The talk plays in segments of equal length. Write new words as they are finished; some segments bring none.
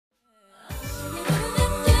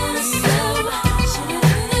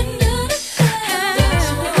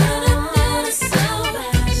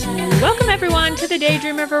the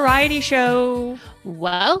Daydreamer Variety Show.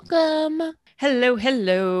 Welcome.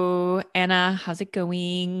 Hello. Anna, how's it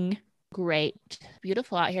going? Great.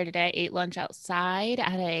 Beautiful out here today. I ate lunch outside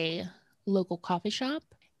at a local coffee shop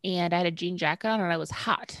and I had a jean jacket on and I was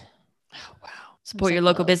hot. Oh, wow. Support your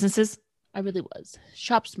local businesses. I really was.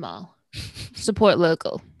 Shop small. Support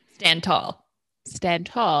local. Stand tall. Stand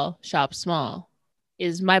tall. Shop small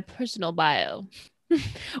is my personal bio.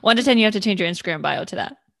 1 to 10, you have to change your Instagram bio to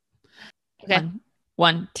that. Okay.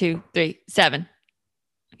 1, 2, 3, 7.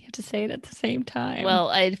 You have to say it at the same time. Well,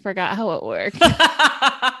 I forgot how it worked.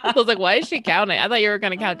 I was like, why is she counting? I thought you were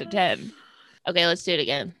going to count to 10. Okay, let's do it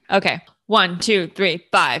again. Okay. 1, 2, 3,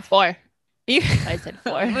 5. 4. I said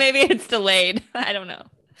 4. Maybe it's delayed. I don't know.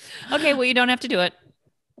 Okay, well, you don't have to do it.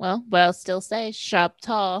 Well, but I'll still say shop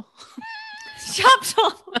tall. Shop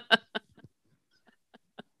tall.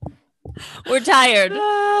 We're tired.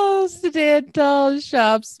 Oh, stand tall,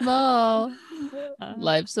 shop small.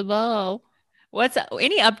 Life's a ball.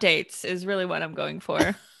 Any updates is really what I'm going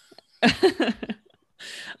for.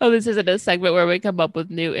 Oh, this isn't a segment where we come up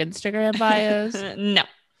with new Instagram bios. No.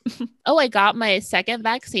 Oh, I got my second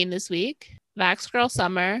vaccine this week. Vax Girl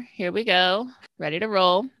Summer. Here we go. Ready to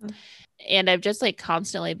roll. And I've just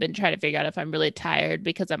constantly been trying to figure out if I'm really tired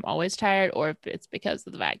because I'm always tired or if it's because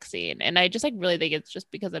of the vaccine. And I just really think it's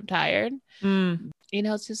just because I'm tired.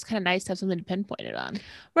 It's just kind of nice to have something to pinpoint it on.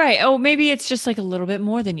 Right. Oh, maybe it's just a little bit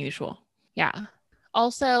more than usual. Yeah.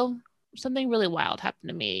 Also, something really wild happened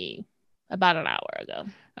to me about an hour ago.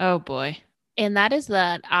 Oh, boy. And that is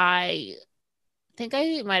that I think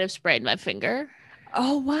I might have sprained my finger.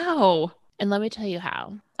 Oh, wow. And let me tell you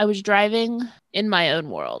how. I was driving in my own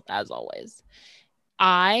world, as always.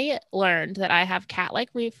 I learned that I have cat-like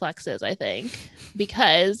reflexes, I think,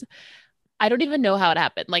 because I don't even know how it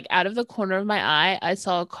happened. Out of the corner of my eye, I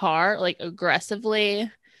saw a car,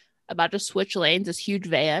 aggressively about to switch lanes, this huge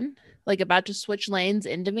van, about to switch lanes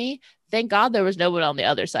into me. Thank God there was no one on the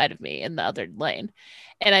other side of me in the other lane.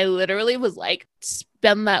 And I literally was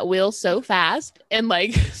spun that wheel so fast and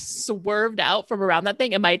swerved out from around that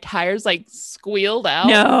thing. And my tires squealed out.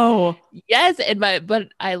 No. Yes. And my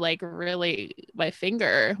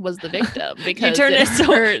finger was the victim because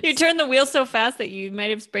you turned the wheel so fast that you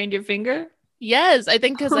might have sprained your finger. Yes. I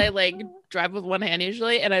think because I drive with one hand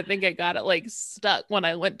usually. And I think I got it stuck when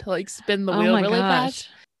I went to spin the wheel really fast.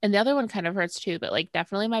 And the other one kind of hurts too, but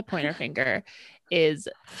definitely my pointer finger is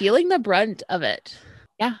feeling the brunt of it.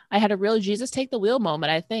 Yeah, I had a real Jesus take the wheel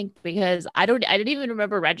moment, I think, because I didn't even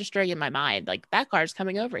remember registering in my mind that car's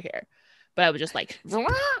coming over here. But I was just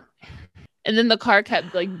and then the car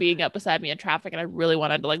kept being up beside me in traffic, and I really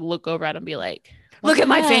wanted to look over at him and be look at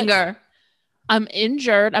my finger. I'm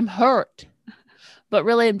injured. I'm hurt. But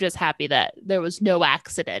really, I'm just happy that there was no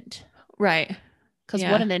accident. Right. Because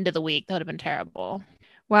what an end of the week. That would have been terrible.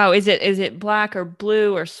 Wow. Is it black or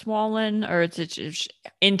blue or swollen, or is it just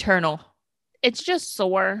internal? It's just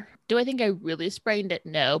sore. Do I think I really sprained it?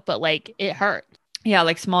 No, but it hurt. Yeah,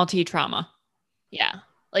 small T trauma. Yeah,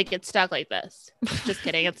 it's stuck like this. Just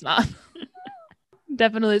kidding, it's not.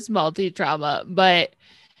 Definitely small T trauma, but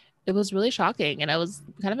it was really shocking, and I was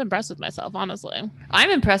kind of impressed with myself, honestly.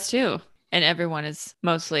 I'm impressed too, and everyone is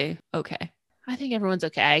mostly okay. I think everyone's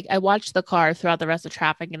okay. I watched the car throughout the rest of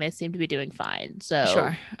traffic, and they seem to be doing fine. So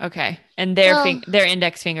sure, okay, and their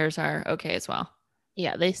index fingers are okay as well.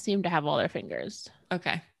 Yeah, they seem to have all their fingers.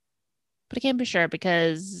 Okay. But I can't be sure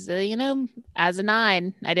because, as a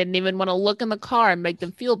 9, I didn't even want to look in the car and make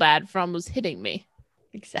them feel bad for almost hitting me.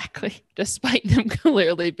 Exactly. Despite them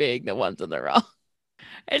clearly being the ones in the wrong.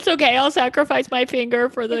 It's okay. I'll sacrifice my finger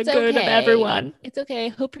for the good of everyone. It's okay. I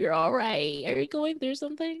hope you're all right. Are you going through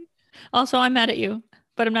something? Also, I'm mad at you,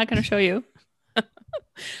 but I'm not going to show you.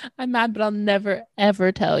 I'm mad, but I'll never,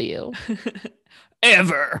 ever tell you.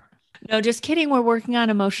 Ever. No, just kidding. We're working on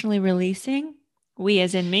emotionally releasing. We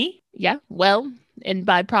as in me? Yeah. Well, and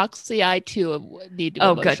by proxy, I too need to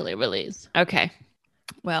emotionally release. Okay.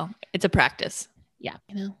 Well, it's a practice. Yeah.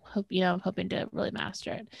 I'm hoping to really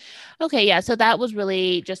master it. Okay. Yeah. So that was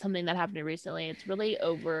really just something that happened recently. It's really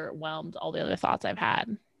overwhelmed all the other thoughts I've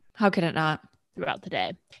had. How could it not? Throughout the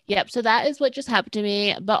day. Yep. So that is what just happened to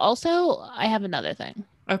me. But also I have another thing.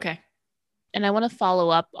 Okay. And I want to follow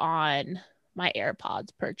up on my AirPods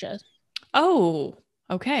purchase. Oh,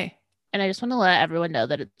 okay. And I just want to let everyone know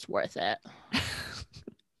that it's worth it.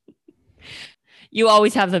 You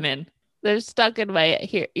always have them in. They're stuck in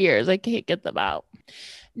my ears. I can't get them out.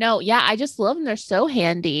 No, yeah, I just love them. They're so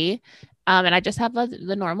handy. And I just have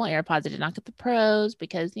the normal AirPods. I did not get the pros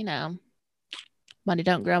because, money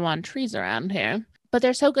don't grow on trees around here. But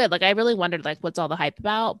they're so good. I really wondered, what's all the hype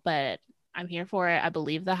about? But I'm here for it. I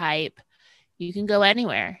believe the hype. You can go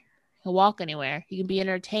anywhere. You can walk anywhere. You can be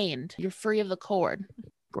entertained. You're free of the cord.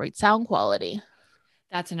 Great sound quality.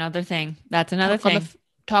 That's another thing. That's another thing.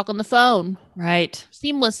 Talk on the phone. Right.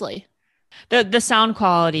 Seamlessly. The sound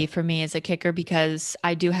quality for me is a kicker because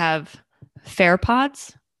I do have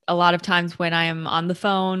FairPods. A lot of times when I am on the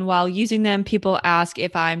phone while using them, people ask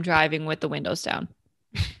if I'm driving with the windows down.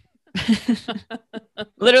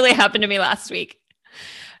 Literally happened to me last week.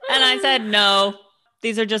 And I said, no,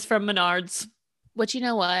 these are just from Menards. But you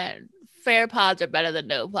know what? Fair pods are better than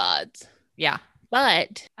no pods. Yeah.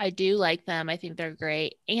 But I do like them. I think they're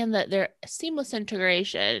great. And that they're seamless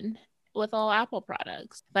integration with all Apple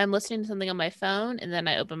products. If I'm listening to something on my phone and then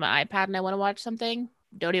I open my iPad and I want to watch something,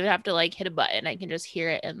 don't even have to like hit a button. I can just hear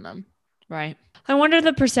it in them. Right. I wonder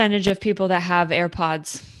the percentage of people that have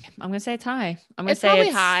AirPods. I'm going to say it's high. I'm going to say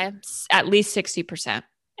it's high. At least 60%.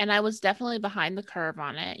 And I was definitely behind the curve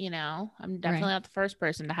on it. You know, I'm definitely not the first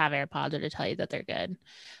person to have AirPods or to tell you that they're good.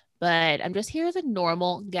 But I'm just here as a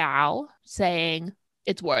normal gal saying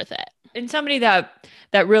it's worth it. And somebody that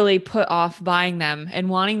really put off buying them and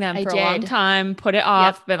wanting them for a long time, put it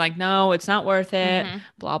off, been like, no, it's not worth it,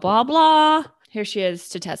 blah, blah, blah. Here she is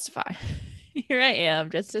to testify. Here I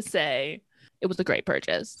am just to say it was a great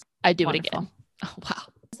purchase. I do Wonderful. it again. Oh, wow.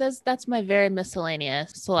 That's my very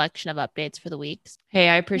miscellaneous selection of updates for the weeks. Hey,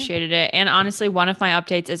 I appreciated it. And honestly, one of my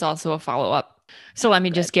updates is also a follow-up. So let me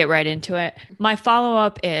just get right into it. My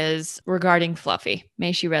follow-up is regarding Fluffy.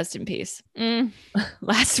 May she rest in peace.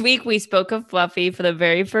 Last week, we spoke of Fluffy for the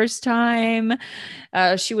very first time.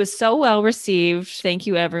 She was so well received. Thank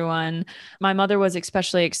you, everyone. My mother was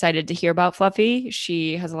especially excited to hear about Fluffy.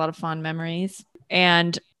 She has a lot of fond memories.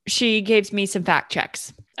 And she gave me some fact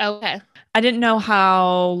checks. Okay. I didn't know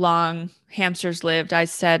how long hamsters lived. I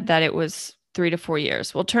said that it was 3 to 4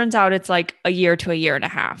 years. Well, turns out it's like a year to a year and a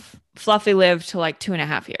half. Fluffy lived to like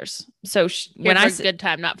 2.5 years. So when I said good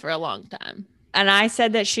time, not for a long time. And I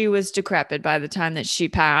said that she was decrepit by the time that she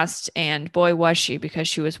passed. And boy, was she, because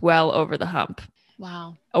she was well over the hump.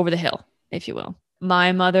 Wow. Over the hill, if you will.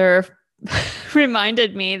 My mother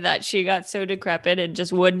reminded me that she got so decrepit and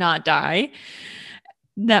just would not die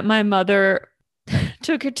that my mother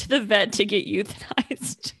took her to the vet to get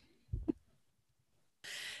euthanized.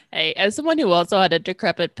 Hey, as someone who also had a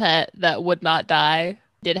decrepit pet that would not die,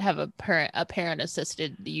 did have a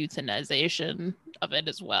parent-assisted euthanization of it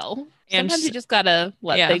as well. Sometimes you just gotta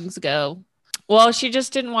let things go. Well, she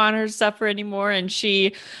just didn't want her to suffer anymore, and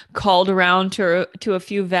she called around to a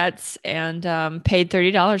few vets and paid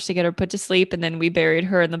 $30 to get her put to sleep, and then we buried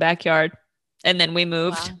her in the backyard, and then we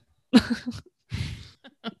moved. Wow.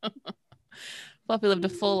 Fluffy lived a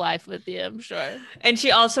full life with you, I'm sure. And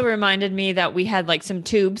she also reminded me that we had like some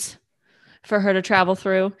tubes for her to travel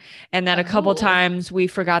through, and that a couple times we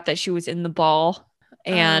forgot that she was in the ball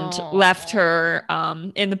and left her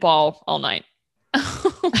in the ball all night.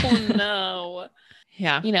 Oh no.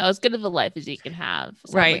 Yeah. You know, as good of a life as you can have.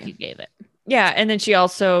 Sounds right. Like you gave it. Yeah. And then she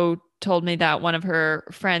also told me that one of her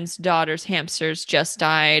friend's daughter's hamsters just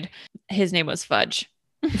died. His name was Fudge.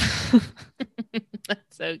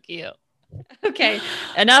 That's so cute. Okay,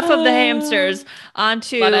 enough of the hamsters.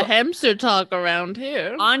 Onto a lot of hamster talk around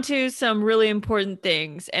here. Onto some really important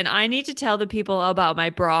things, and I need to tell the people about my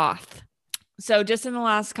broth. So just in the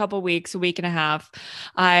last couple weeks, a week and a half,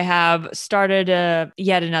 I have started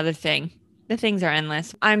yet another thing. The things are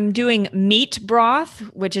endless. I'm doing meat broth,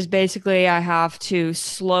 which is basically I have to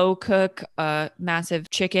slow cook a massive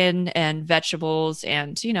chicken and vegetables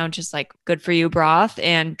and, you know, just like good for you broth,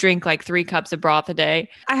 and drink like 3 cups of broth a day.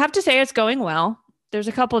 I have to say it's going well. There's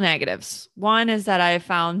a couple negatives. One is that I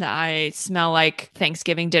found that I smell like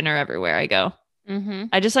Thanksgiving dinner everywhere I go. Mm-hmm.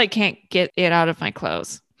 I just like can't get it out of my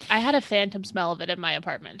clothes. I had a phantom smell of it in my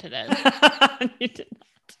apartment today. You did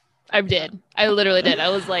not. I did. I literally did. I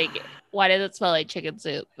was like, why does it smell like chicken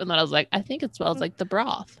soup? And then I was like, I think it smells like the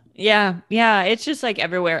broth. Yeah. It's just like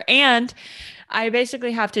everywhere. And I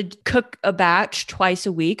basically have to cook a batch twice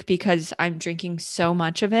a week because I'm drinking so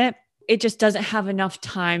much of it. It just doesn't have enough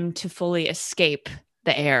time to fully escape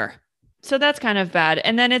the air. So that's kind of bad.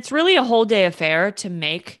 And then it's really a whole day affair to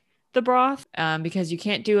make the broth because you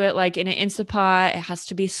can't do it like in an Instapot. It has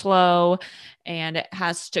to be slow and it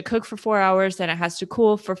has to cook for 4 hours. Then it has to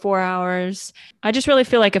cool for 4 hours. I just really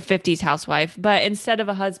feel like a 50s housewife, but instead of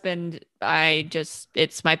a husband,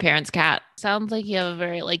 it's my parents' cat. Sounds like you have a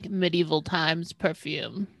very like medieval times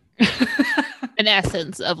perfume. An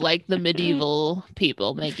essence of like the medieval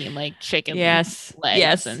people making like chicken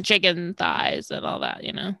legs and chicken thighs and all that,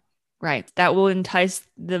 you know? Right. That will entice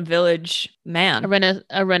the village man.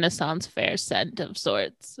 A Renaissance fair scent of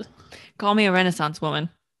sorts. Call me a Renaissance woman.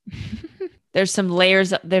 There's some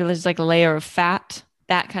layers. There's like a layer of fat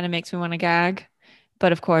that kind of makes me want to gag.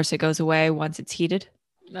 But of course, it goes away once it's heated.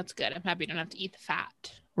 That's good. I'm happy you don't have to eat the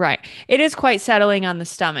fat. Right. It is quite settling on the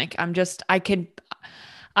stomach. I'm getting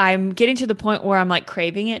to the point where I'm like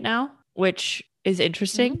craving it now, which is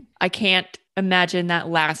interesting. Mm-hmm. I can't imagine that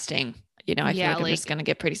lasting. I feel Yeah, like I'm just going to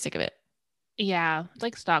get pretty sick of it. yeah, it's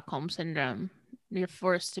like Stockholm syndrome. You're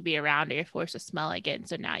forced to be around it. You're forced to smell like it. And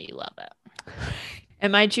so now you love it.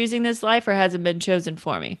 Am I choosing this life or has it been chosen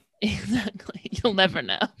for me? Exactly. You'll never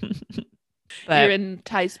know. But You're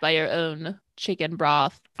enticed by your own chicken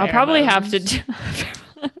broth. I'll probably have to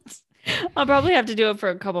pheromones. I'll probably have to do it for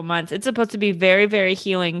a couple months. It's supposed to be very, very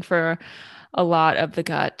healing for a lot of the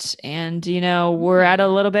gut. And, we're at a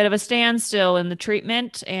little bit of a standstill in the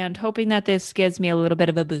treatment and hoping that this gives me a little bit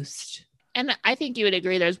of a boost. And I think you would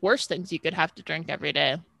agree there's worse things you could have to drink every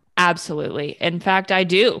day. Absolutely. In fact, I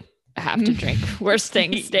do have to drink worse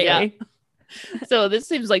things daily. Yeah. So this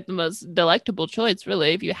seems like the most delectable choice,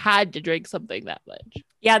 really, if you had to drink something that much.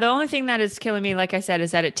 Yeah, the only thing that is killing me, like I said,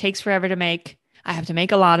 is that it takes forever to make. I have to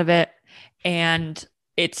make a lot of it. And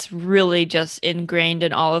it's really just ingrained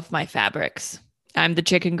in all of my fabrics. I'm the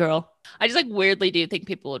chicken girl. I just like weirdly do think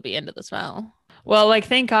people would be into the smell. Well, like,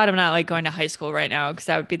 thank God I'm not like going to high school right now because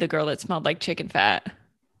that would be the girl that smelled like chicken fat.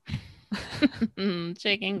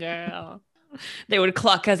 Chicken girl. They would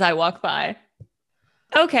cluck as I walk by.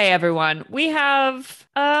 Okay, everyone, we have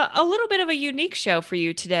a little bit of a unique show for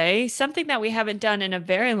you today, something that we haven't done in a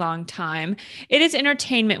very long time. It is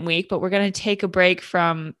Entertainment Week, but we're going to take a break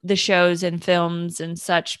from the shows and films and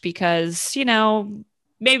such because,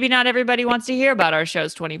 maybe not everybody wants to hear about our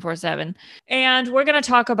shows 24/7. And we're going to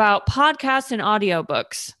talk about podcasts and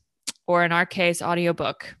audiobooks, or in our case,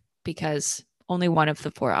 audiobook, because only one of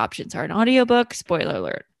the four options are an audiobook. Spoiler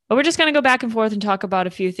alert. But we're just going to go back and forth and talk about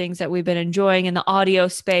a few things that we've been enjoying in the audio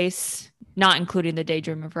space, not including the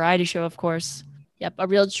Daydreamer Variety Show, of course. Yep, a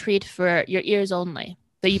real treat for your ears only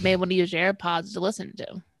that you may want to use your AirPods to listen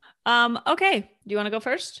to. Okay. Do you want to go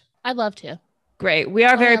first? I'd love to. Great. We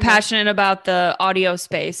are very passionate about the audio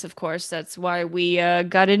space, of course. That's why we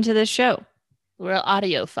got into this show. We're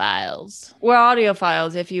audiophiles. We're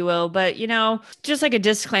audiophiles, if you will. But, just like a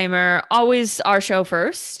disclaimer, always our show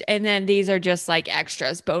first. And then these are just like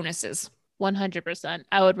extras, bonuses. 100%.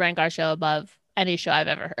 I would rank our show above any show I've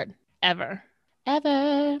ever heard. Ever.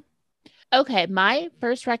 Okay. My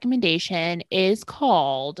first recommendation is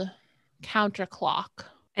called Counterclock.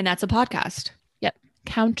 And that's a podcast. Yep.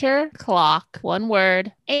 Counterclock, one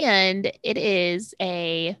word. And it is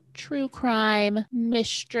a true crime,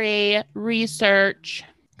 mystery, research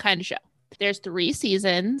kind of show. There's 3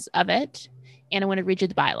 seasons of it, and I want to read you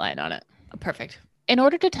the byline on it. Oh, perfect. In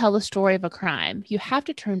order to tell the story of a crime, you have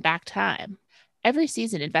to turn back time. Every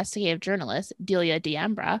season, investigative journalist Delia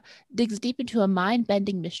D'Ambra digs deep into a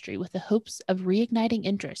mind-bending mystery with the hopes of reigniting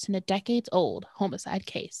interest in a decades-old homicide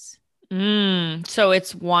case. So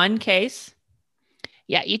it's one case?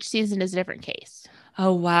 Yeah, each season is a different case.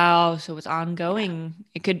 Oh, wow. So it's ongoing.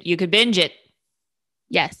 Yeah. You could binge it.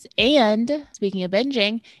 Yes. And speaking of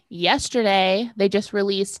binging, yesterday they just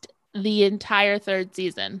released the entire 3rd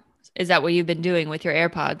season. Is that what you've been doing with your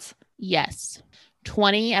AirPods? Yes.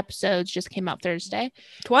 20 episodes just came out Thursday.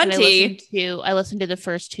 20? I listened to the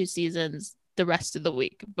first 2 seasons the rest of the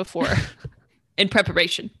week before. In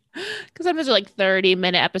preparation. Because sometimes they're like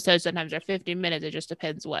 30-minute episodes, sometimes they're 50 minutes. It just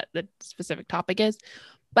depends what the specific topic is.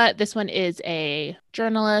 But this one is a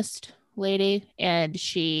journalist lady, and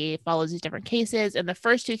she follows these different cases. And the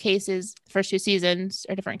first 2 seasons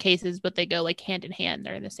are different cases, but they go like hand in hand.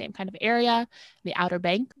 They're in the same kind of area, the Outer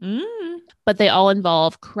Bank. But they all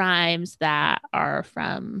involve crimes that are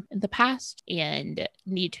from the past and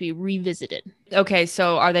need to be revisited. Okay,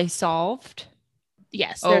 so are they solved?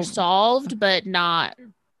 Yes, they're solved, but not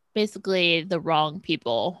basically the wrong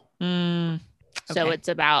people. So it's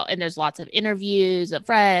about, and there's lots of interviews of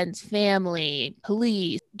friends, family,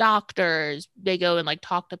 police, doctors. They go and like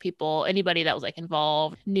talk to people, anybody that was like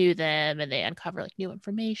involved, knew them, and they uncover like new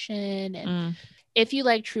information. And if you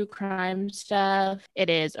like true crime stuff, it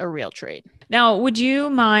is a real treat. Now, would you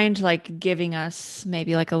mind like giving us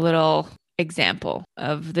maybe like a little example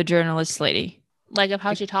of the journalist lady? Like of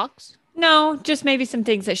how she talks? No, just maybe some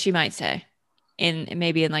things that she might say, in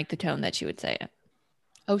maybe in like the tone that she would say it.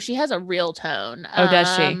 Oh, she has a real tone. Oh,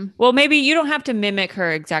 does she? Well, maybe you don't have to mimic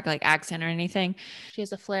her exact like accent or anything. She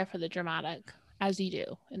has a flair for the dramatic, as you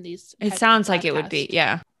do in these. It sounds like it would be.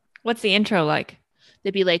 Yeah. What's the intro like?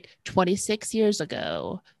 They'd be like, 26 years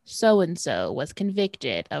ago, so-and-so was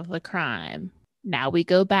convicted of the crime. Now we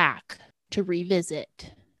go back to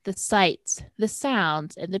revisit the sights, the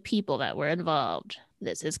sounds, and the people that were involved.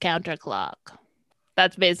 This is Counterclock.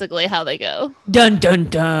 That's basically how they go. Dun dun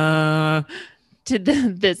dun.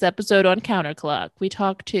 This episode on Counterclock, we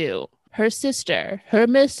talk to her sister, her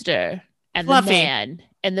mister, and Fluffy.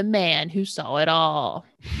 the man who saw it all.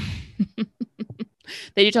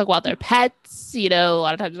 They do talk about their pets. You know, a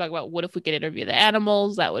lot of times they talk about what if we could interview the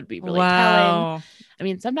animals. That would be really telling. I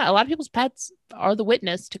mean, sometimes a lot of people's pets are the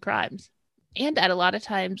witness to crimes. And at a lot of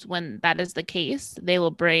times when that is the case, they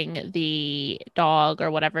will bring the dog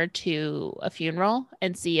or whatever to a funeral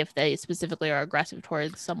and see if they specifically are aggressive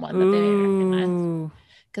towards someone that they recognize.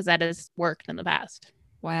 Because that has worked in the past.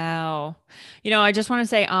 Wow. You know, I just want to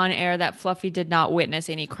say on air that Fluffy did not witness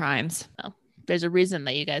any crimes. Oh, there's a reason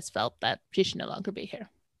that you guys felt that she should no longer be here.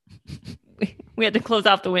 We had to close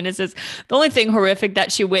off the witnesses. The only thing horrific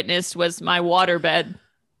that she witnessed was my waterbed.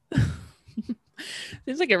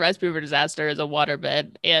 Seems like a recipe for disaster is a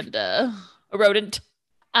waterbed and a rodent.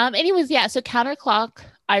 Anyways, yeah. So Counterclock,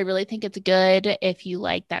 I really think it's good if you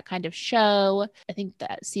like that kind of show. I think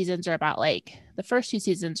that seasons are about the first 2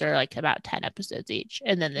 seasons are about 10 episodes each,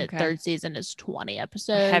 and then the third season is 20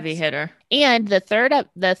 episodes. A heavy hitter. And the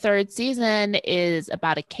third season is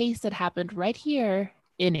about a case that happened right here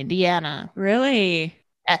in Indiana. Really?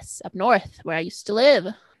 Yes, up north where I used to live.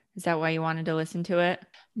 Is that why you wanted to listen to it?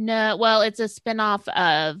 No, well, it's a spinoff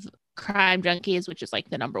of Crime Junkies, which is the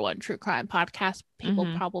 #1 true crime podcast. People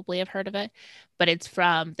probably have heard of it, but it's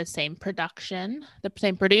from the same production, the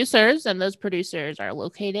same producers, and those producers are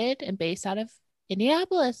located and based out of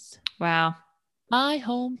Indianapolis. Wow. My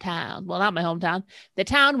hometown. Well, not my hometown. The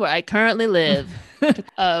town where I currently live.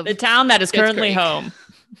 The town that is currently home.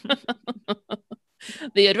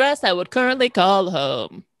 The address I would currently call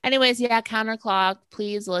home. Anyways, yeah, Counterclock,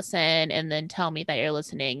 please listen and then tell me that you're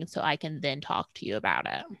listening so I can then talk to you about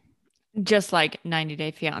it. Just like 90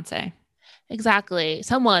 Day Fiancé. Exactly.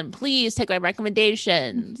 Someone, please take my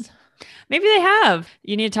recommendations. Maybe they have.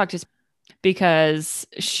 You need to talk to because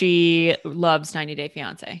she loves 90 Day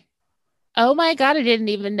Fiancé. Oh my God, I didn't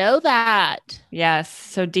even know that. Yes.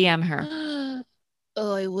 So DM her.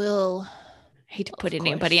 Oh, I will. I hate to put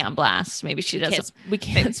anybody on blast. Maybe she doesn't. We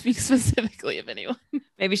can't speak specifically of anyone.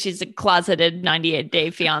 Maybe she's a closeted 98 Day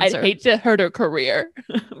Fiancé. I'd hate to hurt her career.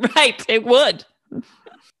 Right. It would.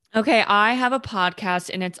 Okay. I have a podcast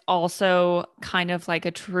and it's also kind of like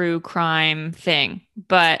a true crime thing,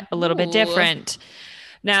 but a little bit different.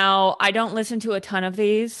 Now, I don't listen to a ton of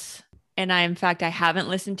these. And I haven't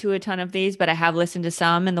listened to a ton of these, but I have listened to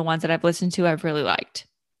some. And the ones that I've listened to, I've really liked.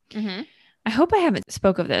 Mm-hmm. I hope I haven't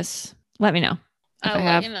spoke of this. Let me know if I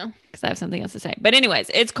have, because I have something else to say. But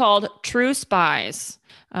anyways, it's called True Spies.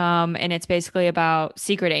 And it's basically about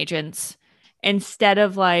secret agents. Instead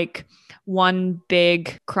of one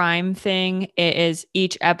big crime thing,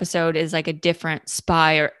 each episode is a different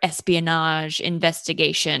spy or espionage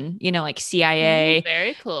investigation, like CIA.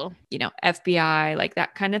 Very cool. FBI,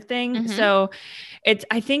 that kind of thing. So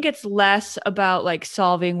I think it's less about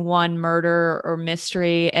solving one murder or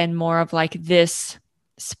mystery and more of this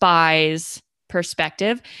spy's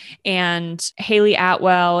perspective. And Haley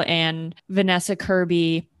Atwell and Vanessa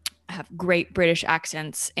Kirby have great British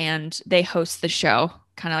accents and they host the show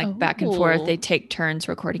kind of back and forth. They take turns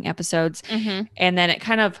recording episodes. And then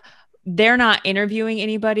they're not interviewing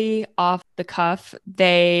anybody off the cuff.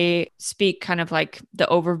 They speak kind of the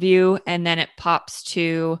overview and then it pops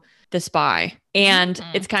to the spy. And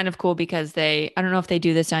it's kind of cool because I don't know if they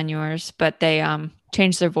do this on yours, but they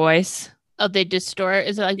change their voice. Oh, they distort?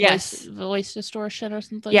 Is it yes. voice distortion or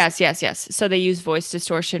something? Yes. So they use voice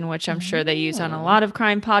distortion, which I'm sure they use on a lot of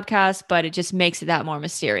crime podcasts, but it just makes it that more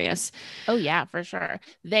mysterious. Oh, yeah, for sure.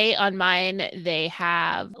 On mine, they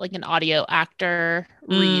have an audio actor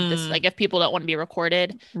read this. If people don't want to be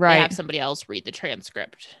recorded, they have somebody else read the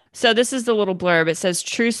transcript. So this is the little blurb. It says,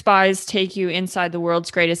 True Spies take you inside the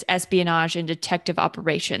world's greatest espionage and detective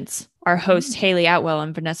operations. Our hosts, Haley Atwell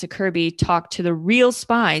and Vanessa Kirby, talk to the real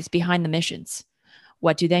spies behind the missions.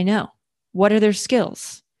 What do they know? What are their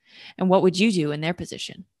skills? And what would you do in their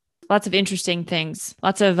position? Lots of interesting things.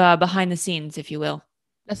 Lots of behind the scenes, if you will.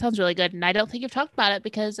 That sounds really good. And I don't think you've talked about it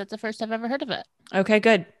because that's the first I've ever heard of it. Okay,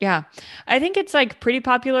 good. Yeah. I think it's pretty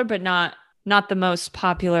popular, but not the most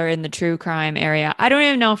popular in the true crime area. I don't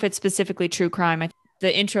even know if it's specifically true crime.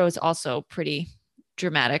 The intro is also pretty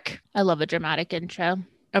dramatic. I love a dramatic intro.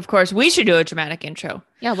 Of course, we should do a dramatic intro.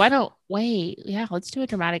 Yeah, why don't wait? Yeah, let's do a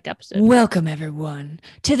dramatic episode. Welcome, everyone,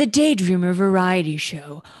 to the Daydreamer Variety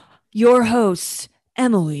Show. Your hosts,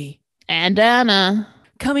 Emily and Anna,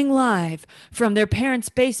 coming live from their parents'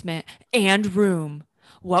 basement and room.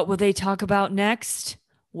 What will they talk about next?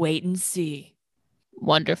 Wait and see.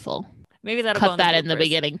 Wonderful. Maybe that'll go Cut on the that in the bloopers.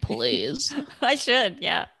 beginning, please. I should,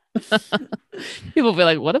 yeah. People be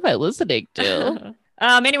like, what am I listening to?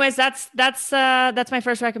 Anyways, that's my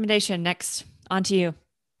first recommendation. Next, on to you.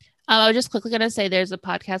 I was just quickly going to say there's a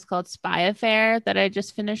podcast called Spy Affair that I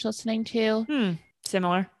just finished listening to.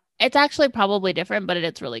 Similar. It's actually probably different, but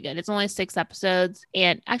it's really good. It's only 6 episodes.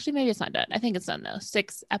 And actually, maybe it's not done. I think it's done, though.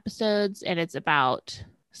 6 episodes. And it's about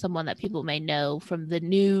someone that people may know from the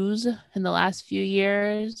news in the last few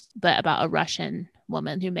years, but about a Russian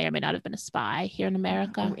woman who may or may not have been a spy here in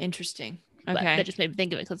America. Oh, interesting. Okay. But that just made me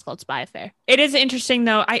think of it because it's called Spy Affair. It is interesting,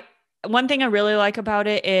 though. One thing I really like about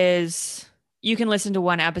it is you can listen to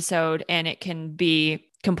one episode and it can be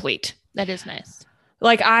complete. That is nice.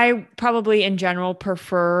 Like, I probably in general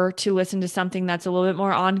prefer to listen to something that's a little bit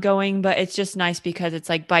more ongoing, but it's just nice because it's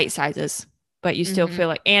like bite sizes, but you still feel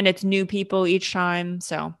like, and it's new people each time.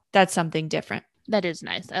 So that's something different. That is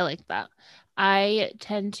nice. I like that. I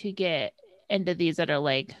tend to get into these that are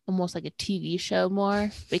like almost like a TV show more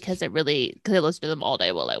because I listen to them all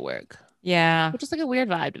day while I work. Yeah. Which is like a weird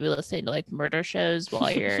vibe to be listening to like murder shows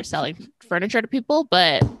while you're selling furniture to people.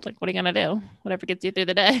 But like, what are you going to do? Whatever gets you through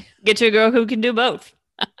the day. Get you a girl who can do both.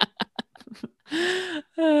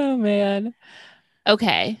 Oh, man.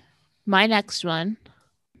 Okay. My next one,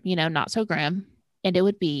 not so grim. And it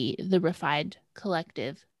would be The Refined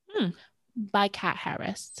Collective by Kat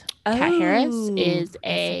Harris. Kat Harris is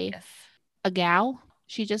a gal.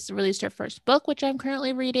 She just released her first book, which I'm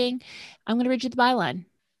currently reading. I'm going to read you the byline.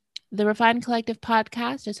 The Refined Collective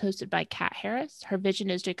podcast is hosted by Kat Harris. Her vision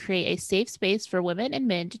is to create a safe space for women and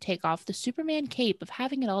men to take off the Superman cape of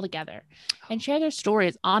having it all together and share their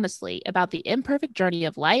stories honestly about the imperfect journey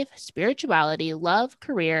of life, spirituality, love,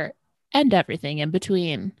 career, and everything in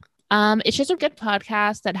between. It's just a good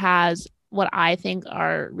podcast that has what I think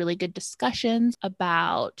are really good discussions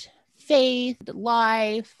about faith,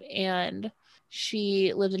 life, and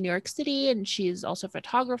she lives in New York City and she's also a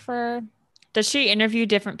photographer. Does she interview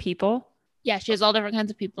different people? Yeah, she has all different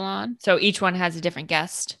kinds of people on. So each one has a different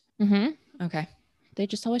guest? Mm-hmm. Okay. They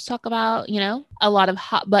just always talk about, a lot of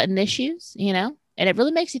hot button issues, and it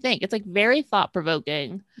really makes you think. It's like very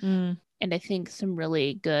thought-provoking. And I think some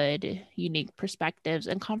really good, unique perspectives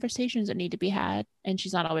and conversations that need to be had. And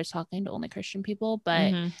she's not always talking to only Christian people,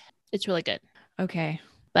 but it's really good. Okay.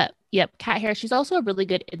 But yep, Kat Harris. She's also a really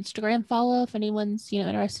good Instagram follow if anyone's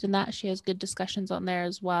interested in that. She has good discussions on there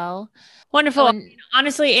as well. Wonderful.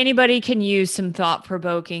 Honestly, anybody can use some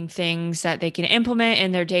thought-provoking things that they can implement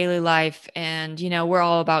in their daily life. And we're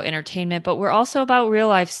all about entertainment, but we're also about real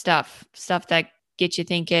life stuff that gets you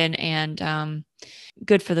thinking and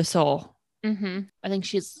good for the soul. I think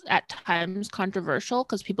she's at times controversial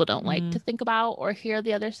because people don't like to think about or hear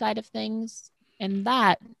the other side of things, and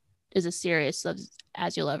that is as serious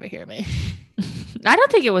as you'll ever hear me. I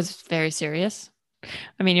don't think it was very serious.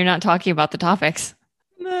 I mean, you're not talking about the topics.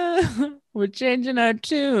 We're changing our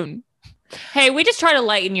tune. Hey, we just try to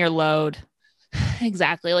lighten your load.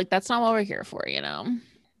 Exactly. Like, that's not what we're here for,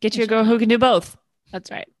 Get you a girl who can do both. That's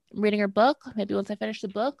right. I'm reading her book. Maybe once I finish the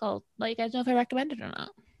book, I'll let you guys know if I recommend it or not.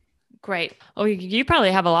 Great. Oh, you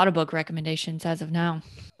probably have a lot of book recommendations as of now.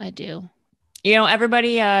 I do.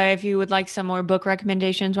 Everybody, if you would like some more book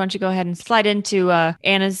recommendations, why don't you go ahead and slide into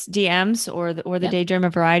Anna's DMs or the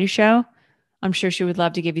Daydreamer Variety Show. I'm sure she would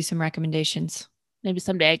love to give you some recommendations. Maybe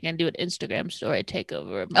someday I can do an Instagram story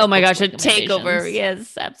takeover. Oh my gosh, a takeover.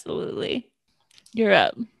 Yes, absolutely. You're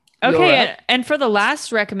up. Okay, and for the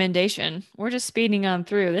last recommendation, we're just speeding on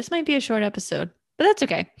through. This might be a short episode, but that's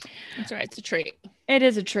okay. That's all right. It's a treat. It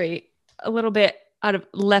is a treat. A little bit out of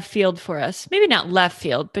left field for us. Maybe not left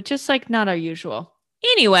field, but just like not our usual.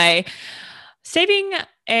 Anyway, saving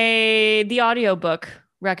the audiobook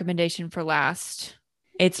recommendation for last.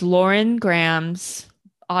 It's Lauren Graham's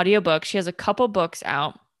audiobook. She has a couple books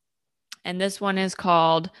out, and this one is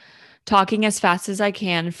called Talking as Fast as I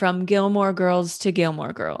Can, From Gilmore Girls to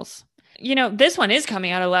Gilmore Girls. This one is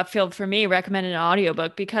coming out of left field for me, recommending an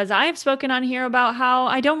audiobook, because I have spoken on here about how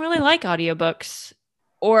I don't really like audiobooks.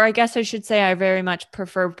 Or I guess I should say I very much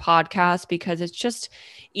prefer podcasts because it's just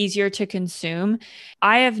easier to consume.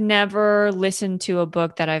 I have never listened to a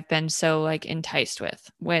book that I've been so enticed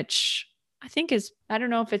with, which I think I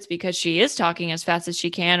don't know if it's because she is talking as fast as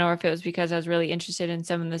she can, or if it was because I was really interested in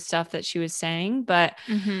some of the stuff that she was saying. But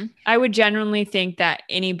I would genuinely think that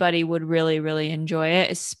anybody would really, really enjoy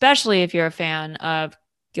it, especially if you're a fan of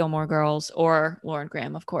Gilmore Girls or Lauren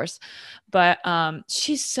Graham, of course. But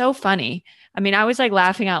she's so funny. I mean, I was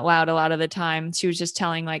laughing out loud a lot of the time. She was just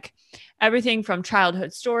telling everything from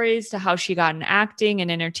childhood stories to how she got in acting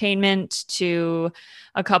and entertainment to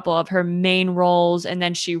a couple of her main roles. And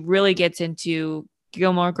then she really gets into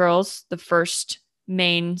Gilmore Girls, the first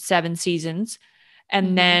main 7 seasons.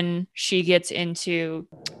 And then she gets into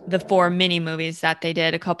the 4 mini movies that they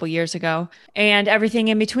did a couple years ago and everything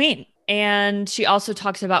in between. And she also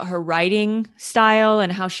talks about her writing style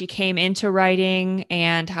and how she came into writing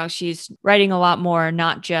and how she's writing a lot more,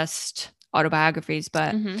 not just autobiographies,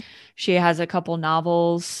 but she has a couple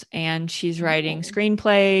novels and she's writing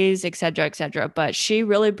screenplays, et cetera, et cetera. But she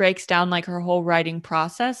really breaks down like her whole writing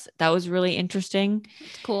process. That was really interesting.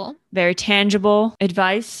 That's cool. Very tangible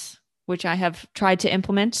advice, which I have tried to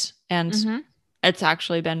implement, and it's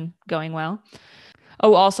actually been going well.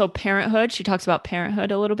 Oh, also Parenthood. She talks about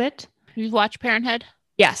Parenthood a little bit. You've watched Parenthood?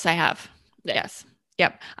 Yes, I have. Yeah. Yes.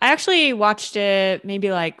 Yep. I actually watched it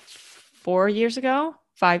maybe like 4 years ago.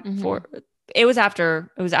 4. It was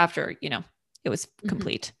after, it was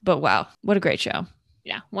complete. But wow, what a great show.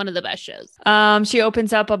 Yeah, one of the best shows. She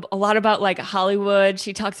opens up a lot about like Hollywood.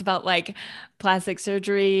 She talks about like plastic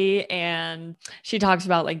surgery and she talks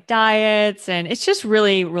about like diets, and it's just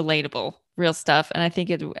really relatable, real stuff. And I think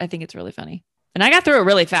it's really funny. And I got through it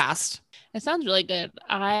really fast. It sounds really good.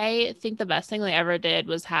 I think the best thing they ever did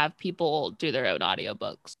was have people do their own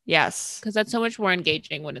audiobooks. Yes. Because that's so much more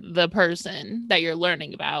engaging when the person that you're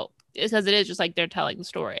learning about, because it is just like they're telling the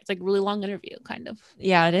story. It's like a really long interview, kind of.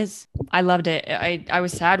 Yeah, it is. I loved it. I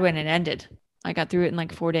was sad when it ended. I got through it in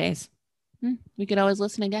like 4 days. We could always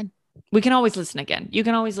listen again. We can always listen again. You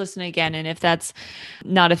can always listen again. And if that's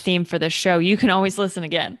not a theme for this show, you can always listen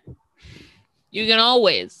again. You can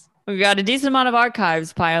always. We've got a decent amount of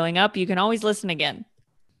archives piling up. You can always listen again.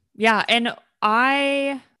 Yeah. And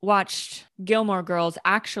I watched Gilmore Girls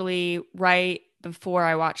actually right before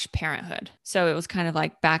I watched Parenthood. So it was kind of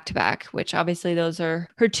like back to back, which obviously those are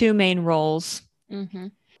her 2 main roles. Go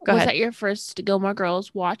ahead. Was that your first Gilmore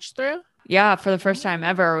Girls watch through? Yeah, for the first time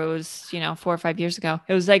ever. It was, 4 or 5 years ago.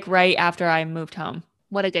 It was like right after I moved home.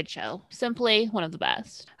 What a good show. Simply one of the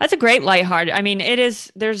best. That's a great lighthearted. I mean,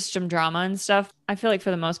 there's some drama and stuff. I feel like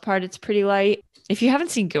for the most part, it's pretty light. If you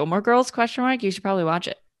haven't seen Gilmore Girls, ? You should probably watch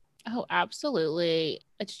it. Oh, absolutely.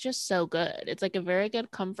 It's just so good. It's like a very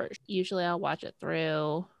good comfort. Usually I'll watch it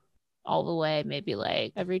through all the way, maybe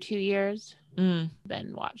like every 2 years. Been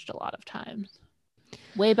watched a lot of times.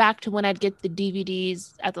 Way back to when I'd get the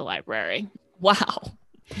DVDs at the library. Wow.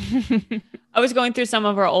 I was going through some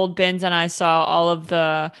of our old bins and I saw all of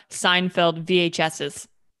the Seinfeld VHSs.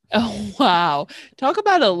 Oh, wow. Talk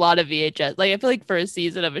about a lot of VHS. Like, I feel like for a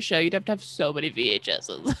season of a show, you'd have to have so many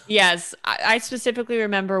VHSs. Yes. I specifically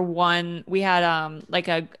remember one. We had like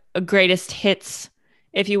a greatest hits,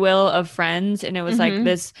 if you will, of Friends. And it was like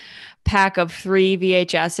this pack of 3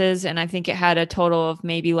 VHSs. And I think it had a total of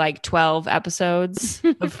maybe like 12 episodes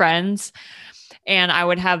of Friends. And I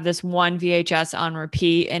would have this one VHS on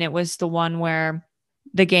repeat. And it was the one where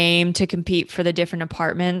the game to compete for the different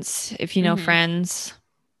apartments, if you know Friends,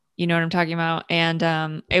 you know what I'm talking about.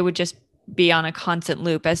 And it would just be on a constant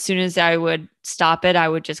loop. As soon as I would stop it, I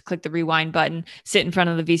would just click the rewind button, sit in front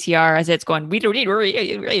of the VCR as it's going, and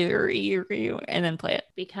then play it.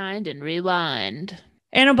 Be kind and rewind.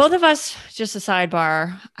 And both of us, just a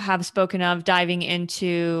sidebar, have spoken of diving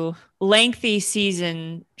into lengthy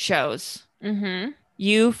season shows.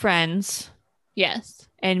 You, Friends. Yes.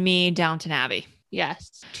 And me, Downton Abbey.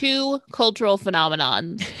 Yes. 2 cultural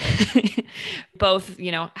phenomenons. Both,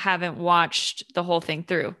 haven't watched the whole thing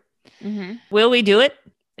through. Will we do it?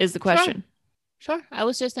 Is the question. Sure. I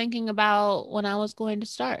was just thinking about when I was going to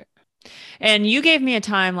start. And you gave me a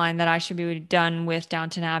timeline that I should be done with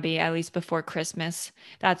Downton Abbey at least before Christmas.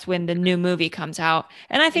 That's when the new movie comes out.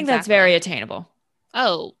 And I think that's very attainable.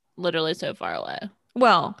 Oh, literally so far away.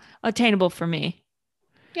 Well, attainable for me.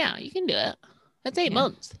 Yeah, you can do it. That's 8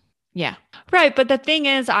 months. Yeah. Right. But the thing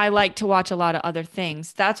is, I like to watch a lot of other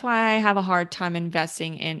things. That's why I have a hard time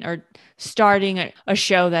investing in or starting a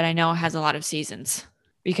show that I know has a lot of seasons,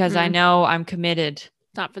 because I know I'm committed.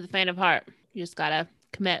 It's not for the faint of heart. You just got to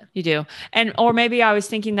commit. You do. Or maybe I was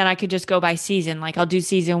thinking that I could just go by season. Like I'll do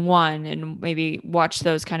season 1 and maybe watch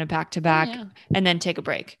those kind of back to back and then take a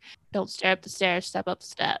break. Don't stare up the stairs, step up the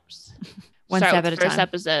steps. One step at a time. First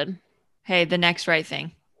episode. Hey, the next right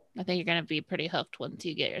thing. I think you're going to be pretty hooked once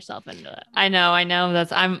you get yourself into it. I know.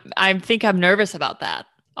 I think I'm nervous about that.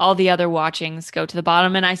 All the other watchings go to the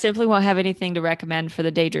bottom, and I simply won't have anything to recommend for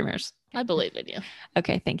the daydreamers. I believe in you.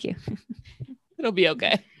 Okay. Thank you. It'll be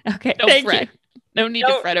okay. Okay. Don't fret. No need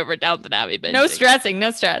to fret over Downton Abbey. No stressing.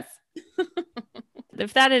 No stress.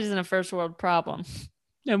 If that isn't a first world problem.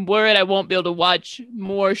 I'm worried I won't be able to watch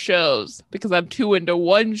more shows because I'm too into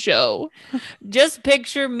one show. Just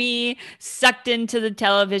picture me sucked into the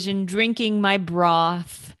television, drinking my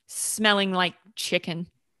broth, smelling like chicken.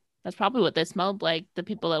 That's probably what they smelled like, the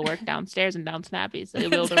people that work downstairs in Down Snappy, so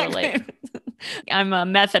you'll be able to relate. I'm a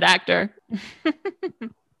method actor.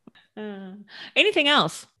 Anything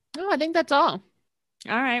else? No, I think that's all.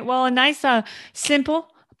 All right. Well, a nice, simple,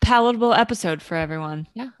 palatable episode for everyone.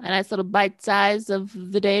 Yeah, a nice little bite size of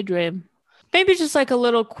the daydream. Maybe just like a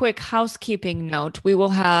little quick housekeeping note. We will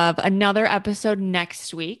have another episode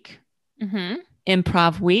next week.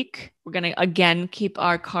 Improv week. We're going to, again, keep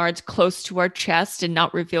our cards close to our chest and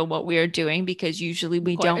not reveal what we are doing because usually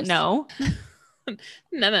we don't know.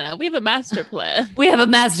 No. We have a master plan. We have a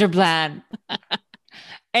master plan.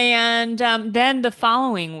 And then the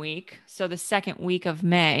following week, so the second week of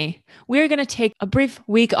May, we're going to take a brief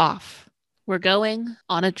week off. We're going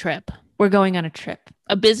on a trip. We're going on a trip.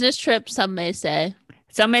 A business trip, some may say.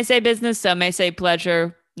 Some may say business, some may say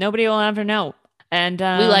pleasure. Nobody will ever know. And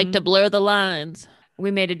we like to blur the lines.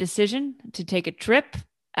 We made a decision to take a trip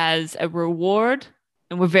as a reward,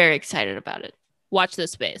 and we're very excited about it. Watch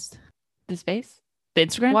this space. The space? The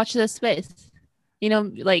Instagram? Watch this space. You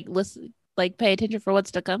know, like, listen, like, pay attention for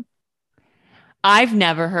what's to come. I've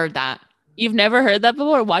never heard that. You've never heard that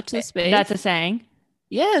before? Watch this space. That's a saying?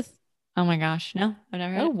 Yes. Oh my gosh. No, I've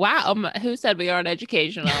never heard it. Wow. Who said we aren't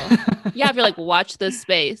educational? Yeah, if you're like, watch this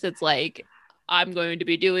space, it's like, I'm going to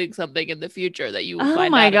be doing something in the future that you will find out. Oh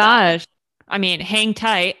my gosh. I mean, hang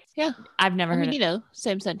tight. Yeah. I've never heard it. You know,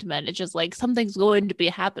 same sentiment. It's just like something's going to be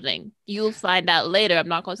happening. You'll find out later. I'm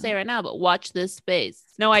not going to say right now, but watch this space.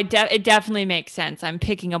 No, it definitely makes sense. I'm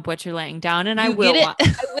picking up what you're laying down, and I will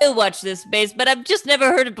watch this space, but I've just never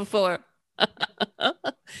heard it before.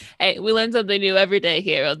 Hey, we learn something new every day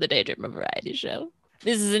here on the Daydreamer Variety Show.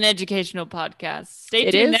 This is an educational podcast. Stay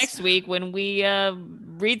tuned next week when we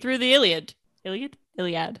read through the Iliad.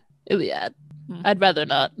 Iliad. I'd rather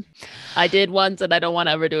not. I did once and I don't want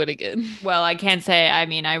to ever do it again. Well, I can't say. I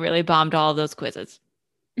mean, I really bombed all of those quizzes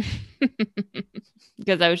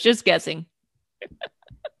because I was just guessing.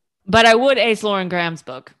 But I would ace Lauren Graham's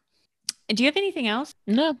book. Do you have anything else?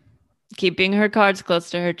 No. Keeping her cards close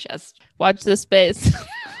to her chest. Watch this space.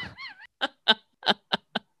 I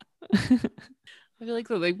feel like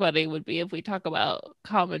something funny would be if we talk about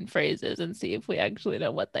common phrases and see if we actually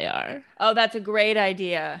know what they are. Oh, that's a great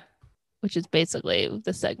idea. Which is basically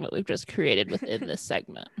the segment we've just created within this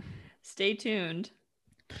segment. Stay tuned.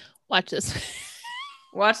 Watch this.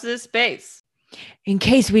 Watch this space. In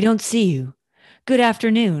case we don't see you, good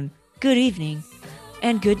afternoon, good evening,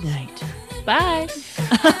 and good night. Bye.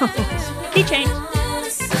 Keychain.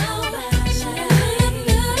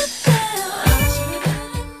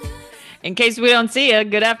 In case we don't see you,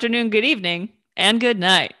 good afternoon, good evening, and good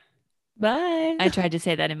night. Bye. I tried to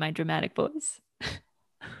say that in my dramatic voice.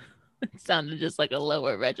 It sounded just like a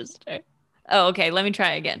lower register. Oh, okay. Let me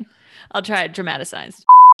try again. I'll try it dramatized.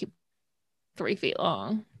 3 feet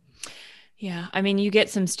long. Yeah. I mean, you get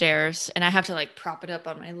some stairs and I have to like prop it up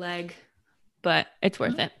on my leg, but it's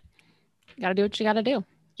worth it. You gotta do what you gotta do.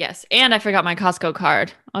 Yes. And I forgot my Costco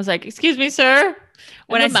card. I was like, excuse me, sir.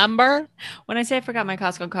 When I say I forgot my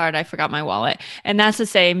Costco card, I forgot my wallet. And that's the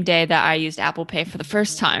same day that I used Apple Pay for the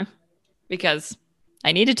first time because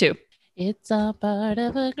I needed to. It's a part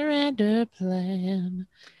of a grander plan.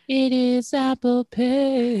 It is Apple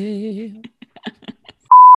Pay.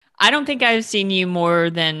 I don't think I've seen you more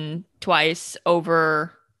than twice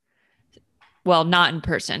over. Well, not in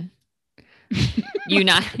person. you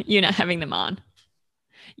not having them on.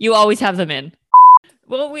 You always have them in.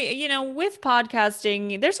 Well, with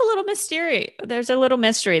podcasting, there's a little mystery. There's a little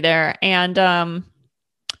mystery there, and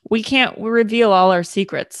we can't reveal all our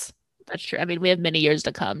secrets. That's true. I mean, we have many years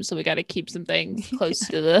to come, so we got to keep some things close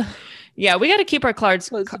to the. Yeah, we got to keep our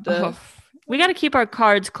cards. We got to keep our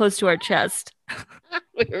cards close to our chest.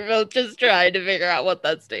 We were both just trying to figure out what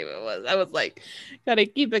that statement was. I was like, got to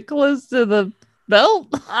keep it close to the belt.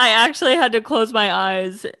 I actually had to close my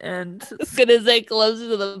eyes and. I was gonna say close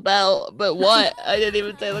to the belt, but what? I didn't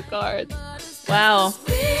even say the cards. Wow.